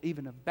symbol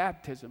even of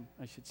baptism,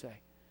 I should say.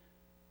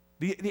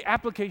 The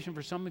application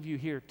for some of you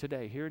here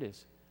today, here it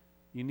is.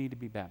 You need to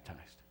be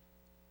baptized.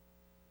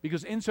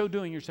 Because in so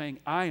doing, you're saying,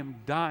 I am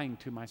dying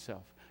to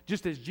myself.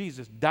 Just as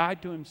Jesus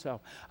died to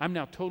Himself, I'm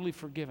now totally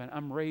forgiven.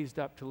 I'm raised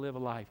up to live a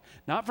life.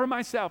 Not for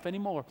myself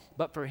anymore,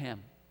 but for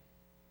Him.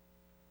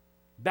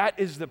 That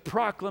is the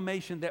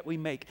proclamation that we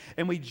make.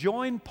 And we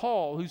join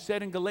Paul, who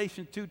said in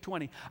Galatians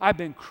 2:20, I've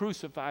been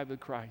crucified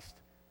with Christ.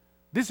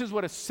 This is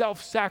what a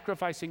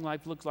self-sacrificing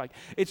life looks like.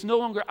 It's no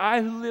longer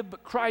I who live,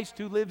 but Christ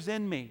who lives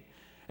in me.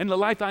 And the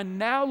life I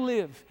now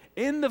live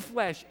in the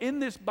flesh, in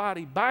this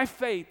body, by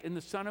faith in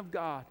the Son of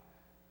God,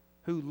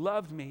 who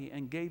loved me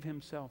and gave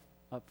Himself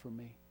up for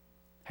me.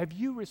 Have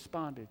you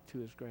responded to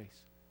His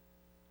grace?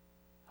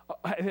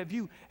 Have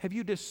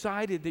you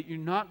decided that you're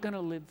not going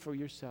to live for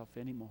yourself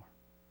anymore,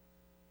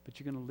 but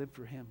you're going to live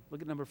for Him?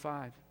 Look at number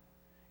 5.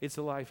 It's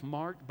a life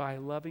marked by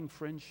a loving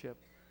friendship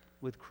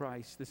with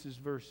Christ. This is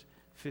verse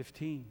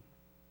 15.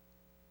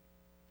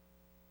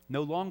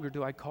 No longer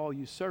do I call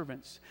you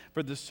servants,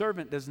 for the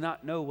servant does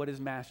not know what his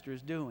master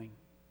is doing.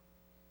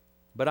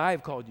 But I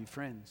have called you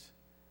friends.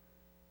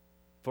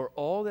 For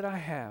all that I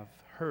have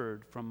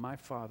heard from my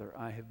Father,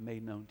 I have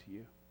made known to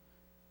you.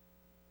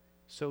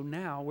 So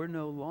now we're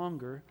no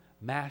longer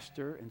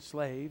master and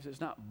slaves.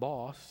 It's not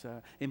boss,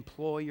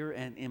 employer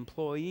and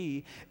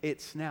employee.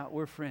 It's now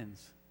we're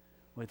friends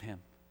with Him.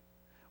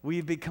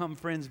 We've become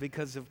friends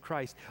because of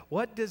Christ.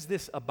 What does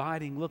this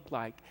abiding look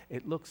like?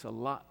 It looks a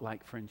lot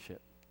like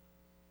friendship.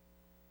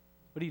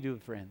 What do you do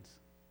with friends?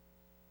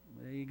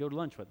 You go to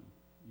lunch with them.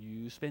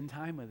 You spend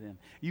time with them.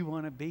 You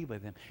want to be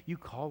with them. You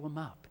call them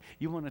up.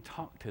 You want to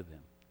talk to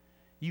them.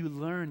 You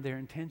learn their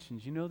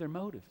intentions. You know their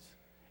motives.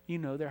 You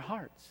know their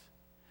hearts.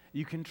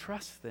 You can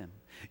trust them.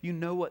 You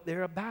know what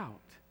they're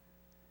about.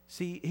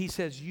 See, he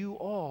says, you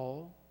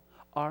all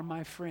are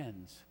my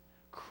friends.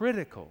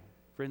 Critical,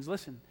 friends,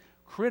 listen,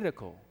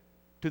 critical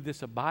to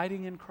this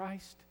abiding in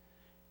Christ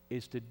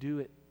is to do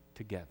it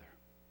together.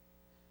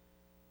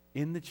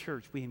 In the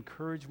church, we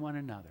encourage one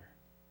another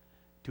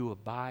to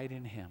abide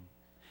in Him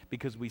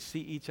because we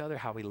see each other,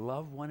 how we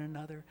love one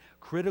another.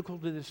 Critical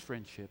to this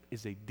friendship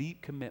is a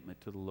deep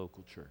commitment to the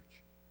local church.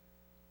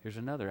 Here's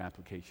another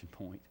application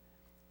point.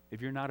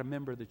 If you're not a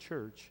member of the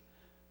church,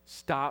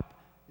 stop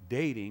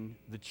dating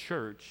the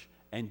church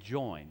and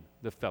join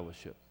the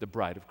fellowship, the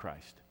bride of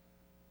Christ,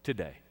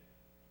 today.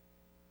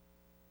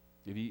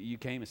 If you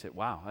came and said,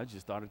 wow, I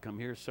just thought I'd come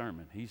hear a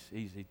sermon. He's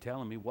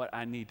telling me what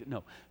I need to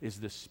know. Is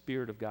the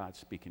Spirit of God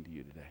speaking to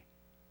you today?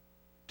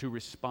 To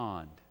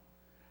respond.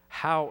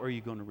 How are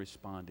you going to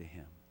respond to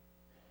Him?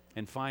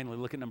 And finally,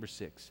 look at number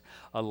 6.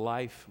 A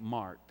life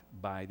marked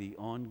by the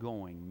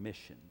ongoing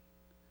mission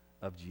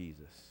of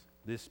Jesus.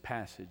 This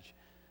passage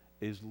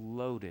is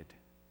loaded.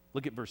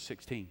 Look at verse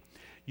 16.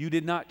 You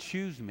did not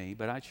choose me,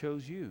 but I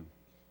chose you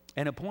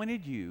and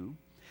appointed you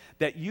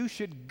that you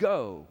should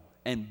go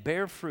and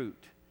bear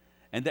fruit,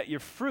 and that your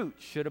fruit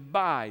should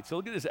abide. So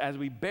look at this. As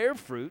we bear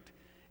fruit,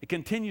 it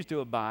continues to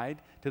abide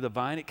to the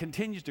vine. It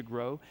continues to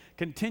grow,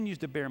 continues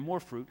to bear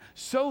more fruit,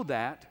 so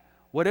that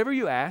whatever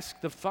you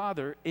ask the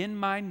Father in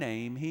my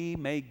name, He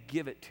may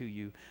give it to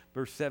you.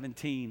 Verse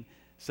 17,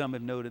 some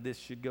have noted this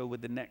should go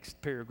with the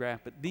next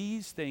paragraph. But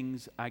these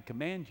things I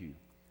command you,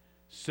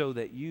 so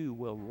that you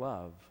will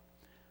love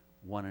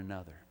one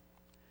another.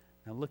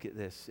 Now look at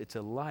this. It's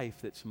a life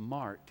that's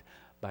marked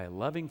by a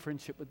loving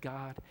friendship with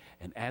God,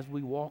 and as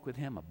we walk with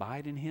Him,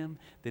 abide in Him,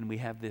 then we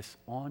have this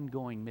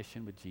ongoing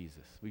mission with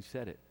Jesus. We've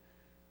said it.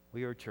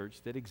 We are a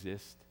church that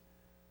exists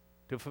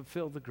to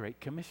fulfill the Great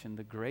Commission,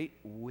 the great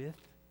with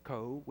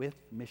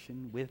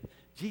mission with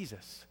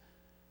Jesus.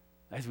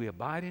 As we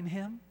abide in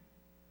Him,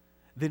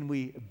 then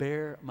we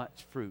bear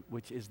much fruit,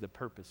 which is the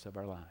purpose of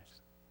our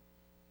lives.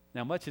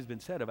 Now, much has been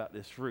said about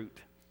this fruit.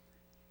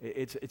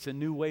 It's a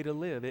new way to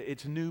live.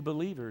 It's new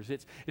believers.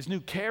 It's new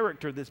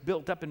character that's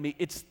built up in me.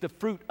 It's the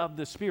fruit of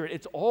the Spirit.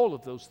 It's all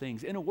of those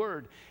things. In a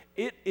word,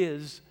 it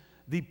is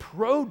the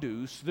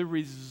produce, the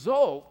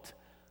result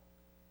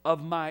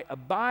of my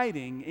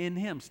abiding in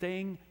Him,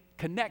 staying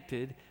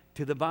connected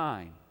to the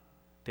vine,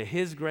 to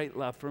His great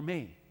love for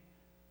me.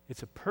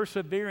 It's a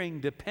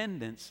persevering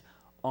dependence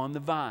on the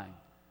vine,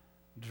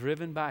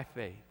 driven by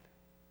faith.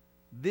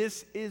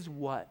 This is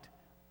what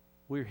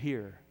we're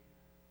here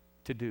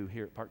to do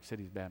here at Park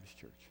Cities Baptist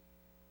Church.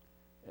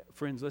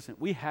 Friends, listen,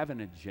 we have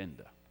an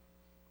agenda,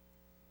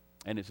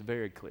 and it's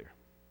very clear.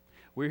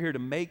 We're here to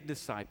make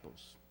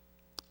disciples.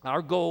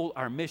 Our goal,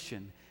 our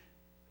mission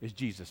is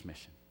Jesus'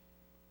 mission.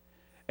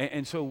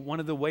 And so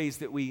one of the ways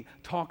that we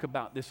talk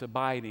about this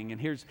abiding,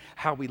 and here's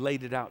how we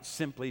laid it out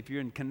simply. If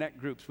you're in connect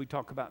groups, we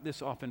talk about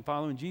this often,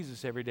 following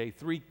Jesus every day.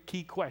 3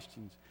 key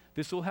questions.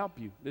 This will help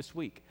you this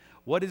week.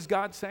 What is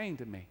God saying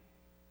to me?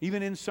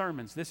 Even in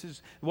sermons, this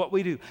is what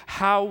we do.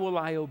 How will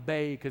I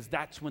obey? Because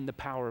that's when the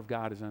power of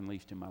God is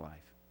unleashed in my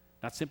life.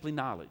 Not simply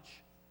knowledge.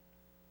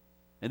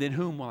 And then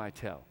whom will I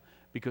tell?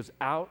 Because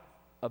out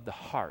of the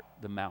heart,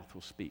 the mouth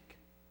will speak.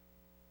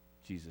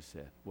 Jesus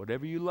said,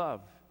 whatever you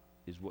love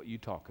is what you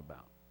talk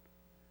about.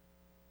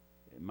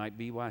 It might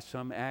be why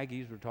some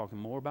Aggies were talking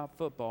more about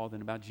football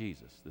than about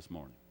Jesus this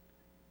morning.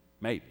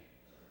 Maybe.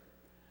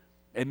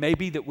 It may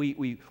be that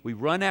we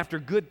run after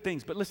good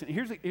things. But listen,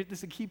 this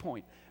is a key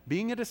point.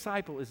 Being a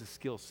disciple is a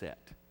skill set.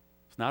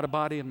 It's not a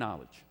body of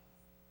knowledge.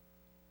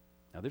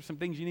 Now, there's some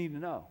things you need to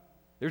know.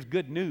 There's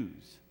good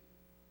news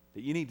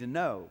that you need to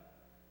know.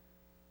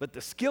 But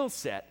the skill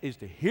set is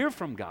to hear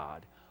from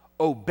God,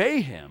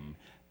 obey Him,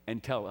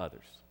 and tell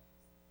others.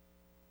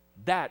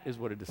 That is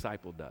what a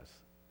disciple does.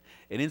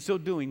 And in so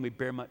doing, we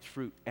bear much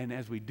fruit. And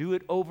as we do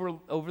it over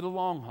the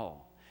long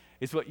haul,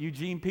 it's what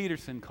Eugene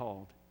Peterson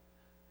called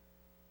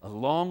a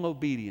long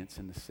obedience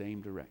in the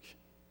same direction.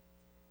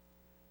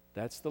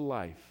 That's the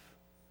life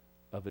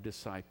of a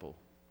disciple.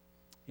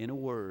 In a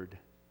word,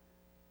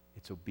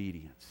 it's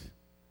obedience.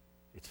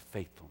 It's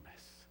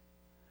faithfulness.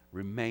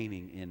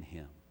 Remaining in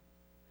Him.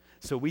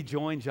 So we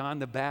join John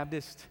the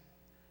Baptist,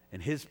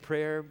 and his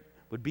prayer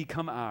would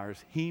become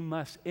ours. He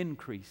must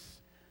increase,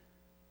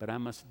 but I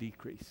must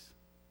decrease.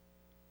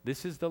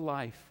 This is the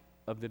life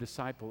of the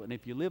disciple. And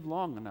if you live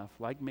long enough,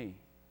 like me,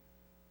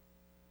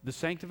 the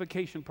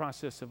sanctification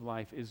process of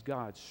life is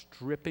God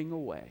stripping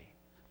away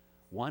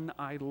one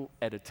idol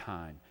at a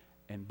time.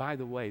 And by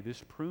the way,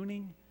 this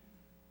pruning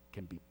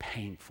can be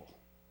painful.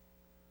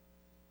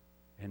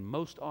 And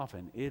most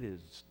often, it is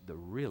the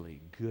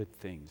really good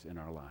things in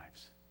our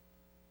lives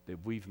that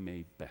we've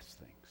made best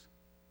things.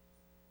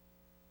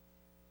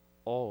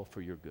 All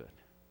for your good.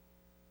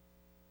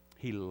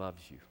 He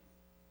loves you.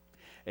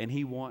 And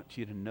He wants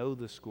you to know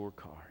the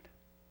scorecard.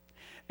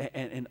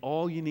 And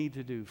all you need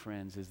to do,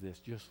 friends, is this.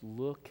 Just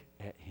look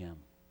at Him.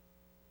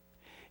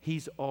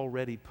 He's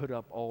already put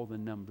up all the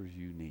numbers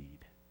you need.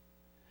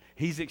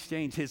 He's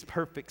exchanged His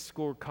perfect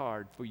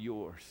scorecard for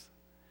yours.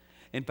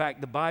 In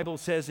fact, the Bible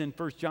says in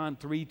 1 John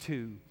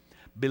 3:2,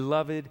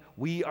 Beloved,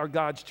 we are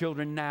God's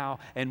children now,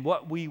 and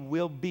what we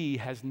will be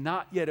has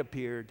not yet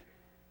appeared.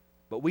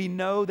 But we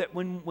know that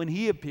when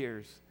He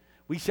appears,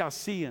 we shall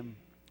see Him.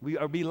 We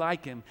are be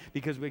like Him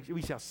because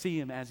we shall see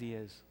Him as He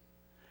is.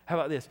 How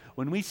about this?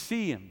 When we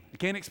see Him, I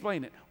can't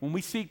explain it. When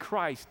we see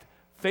Christ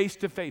face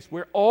to face,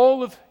 where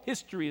all of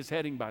history is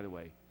heading, by the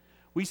way,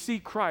 we see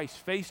Christ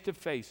face to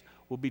face,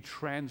 will be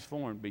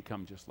transformed,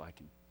 become just like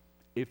Him.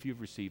 If you've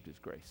received His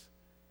grace,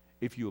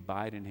 if you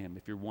abide in Him,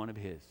 if you're one of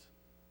His.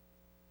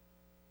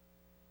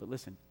 But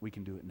listen, we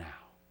can do it now.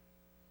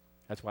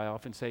 That's why I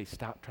often say,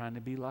 stop trying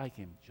to be like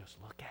Him. Just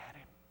look at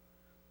Him.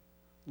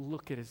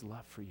 Look at His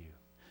love for you.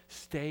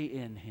 Stay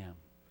in Him.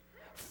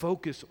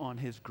 Focus on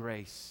His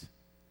grace.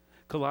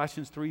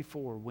 Colossians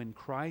 3:4, when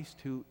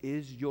Christ, who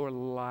is your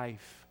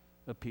life,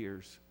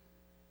 appears,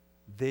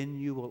 then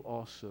you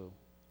also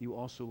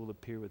will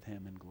appear with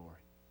Him in glory.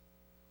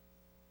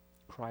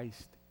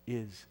 Christ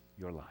is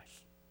your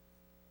life.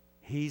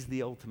 He's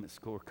the ultimate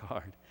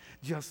scorecard.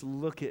 Just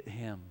look at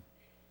Him.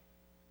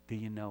 Do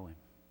you know Him?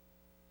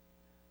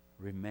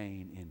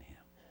 Remain in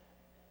Him.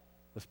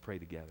 Let's pray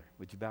together.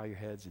 Would you bow your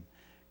heads and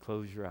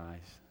close your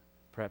eyes?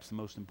 Perhaps the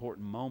most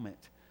important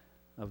moment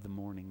of the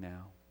morning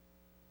now.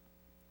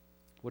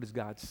 What is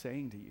God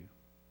saying to you?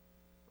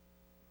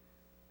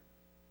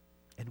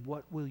 And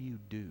what will you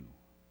do?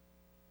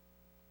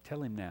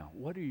 Tell Him now.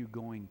 What are you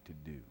going to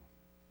do?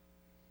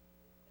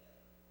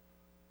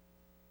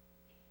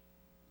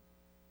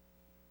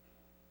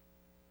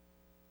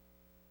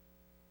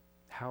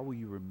 How will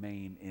you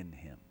remain in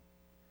Him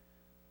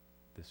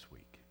this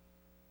week?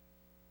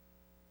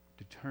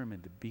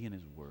 Determined to be in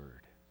His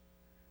Word.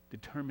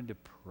 Determined to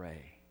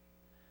pray.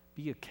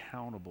 Be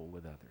accountable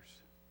with others.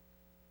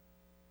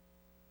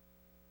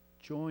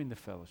 Join the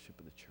fellowship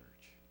of the church.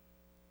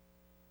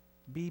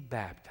 Be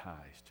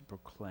baptized to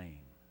proclaim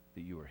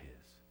that you are His.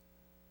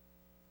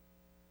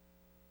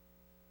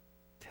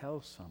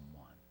 Tell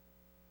someone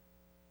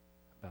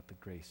about the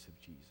grace of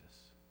Jesus.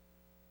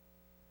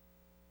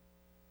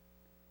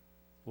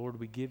 Lord,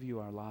 we give you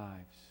our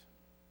lives.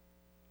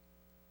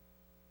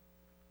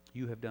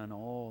 You have done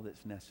all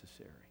that's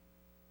necessary.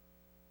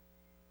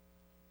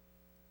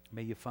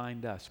 May you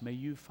find us. May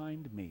you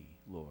find me,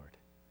 Lord.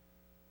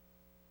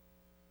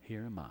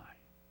 Here am I.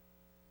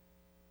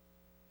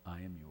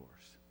 I am yours.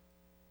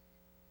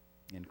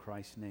 In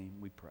Christ's name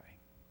we pray.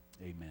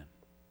 Amen.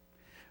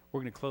 We're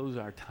going to close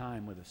our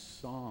time with a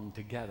song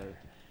together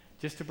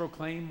just to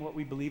proclaim what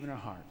we believe in our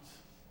hearts.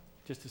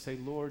 Just to say,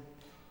 Lord,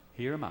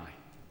 here am I.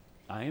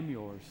 I am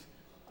yours.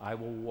 I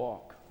will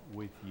walk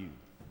with you.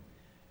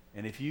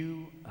 And if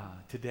you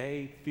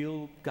today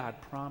feel God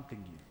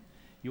prompting you,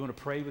 you want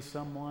to pray with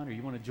someone, or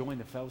you want to join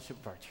the fellowship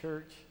of our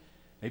church,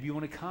 maybe you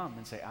want to come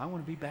and say, I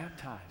want to be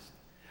baptized.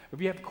 Or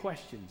if you have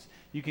questions,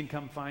 you can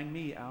come find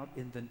me out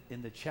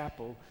in the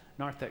chapel,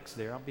 narthex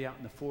there. I'll be out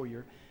in the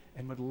foyer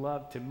and would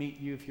love to meet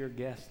you. If you're a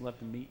guest, love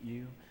to meet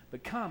you.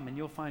 But come and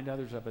you'll find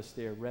others of us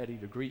there ready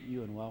to greet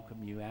you and welcome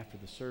you after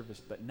the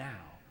service. But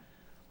now,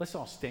 let's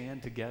all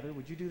stand together.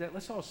 Would you do that?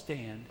 Let's all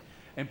stand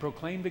and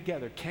proclaim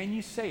together. Can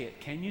you say it?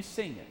 Can you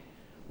sing it?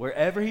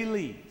 Wherever he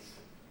leads,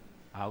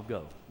 I'll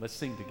go. Let's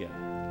sing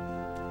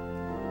together.